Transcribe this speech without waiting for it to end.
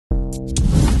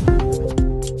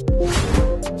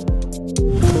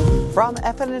From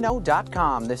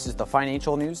FNNO.com, this is the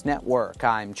Financial News Network.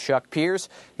 I'm Chuck Pierce,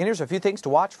 and here's a few things to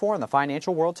watch for in the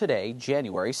financial world today,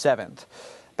 January 7th.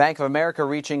 Bank of America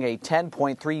reaching a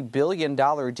 $10.3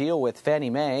 billion deal with Fannie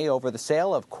Mae over the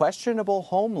sale of questionable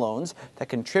home loans that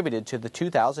contributed to the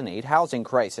 2008 housing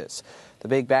crisis. The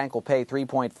big bank will pay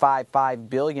 $3.55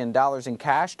 billion in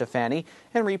cash to Fannie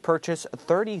and repurchase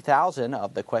 30,000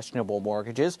 of the questionable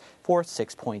mortgages for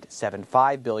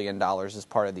 $6.75 billion as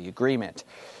part of the agreement.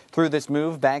 Through this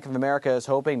move, Bank of America is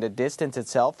hoping to distance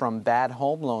itself from bad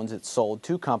home loans it sold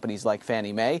to companies like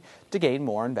Fannie Mae to gain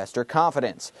more investor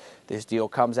confidence. This deal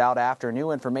comes out after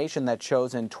new information that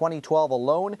shows in 2012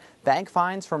 alone, bank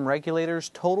fines from regulators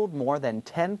totaled more than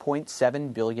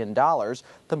 $10.7 billion,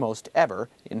 the most ever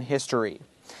in history.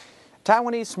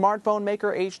 Taiwanese smartphone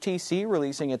maker HTC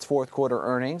releasing its fourth quarter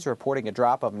earnings, reporting a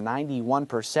drop of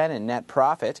 91% in net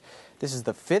profit. This is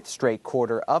the fifth straight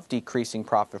quarter of decreasing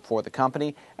profit for the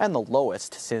company and the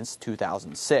lowest since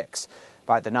 2006.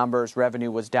 By the numbers,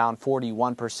 revenue was down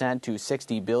 41% to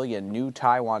 60 billion new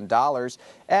Taiwan dollars,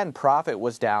 and profit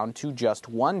was down to just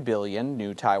 1 billion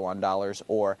new Taiwan dollars,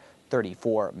 or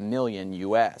 34 million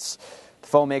US. The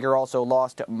phonemaker also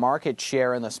lost market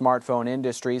share in the smartphone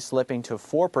industry, slipping to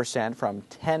 4% from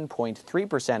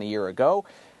 10.3% a year ago.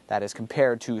 That is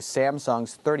compared to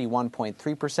Samsung's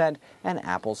 31.3% and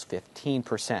Apple's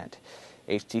 15%.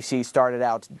 HTC started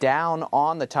out down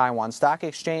on the Taiwan Stock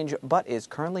Exchange, but is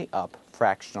currently up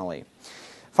fractionally.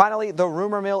 Finally, the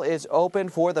rumor mill is open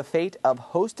for the fate of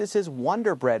Hostess's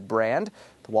Wonder Bread brand.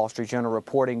 The Wall Street Journal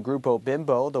reporting Grupo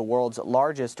Bimbo, the world's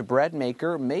largest bread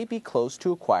maker, may be close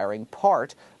to acquiring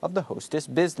part of the Hostess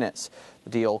business. The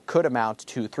deal could amount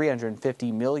to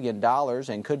 $350 million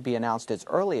and could be announced as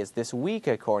early as this week,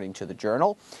 according to the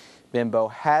Journal. Bimbo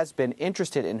has been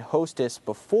interested in Hostess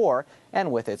before,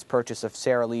 and with its purchase of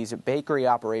Sara Lee's bakery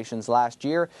operations last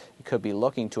year, it could be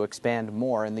looking to expand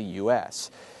more in the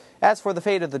U.S. As for the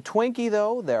fate of the Twinkie,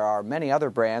 though, there are many other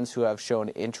brands who have shown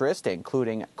interest,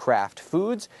 including Kraft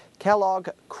Foods, Kellogg,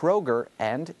 Kroger,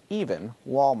 and even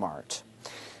Walmart.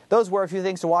 Those were a few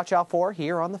things to watch out for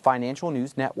here on the Financial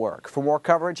News Network. For more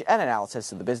coverage and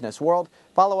analysis of the business world,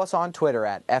 follow us on Twitter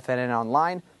at FNN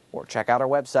Online or check out our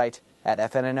website at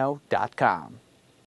FNNO.com.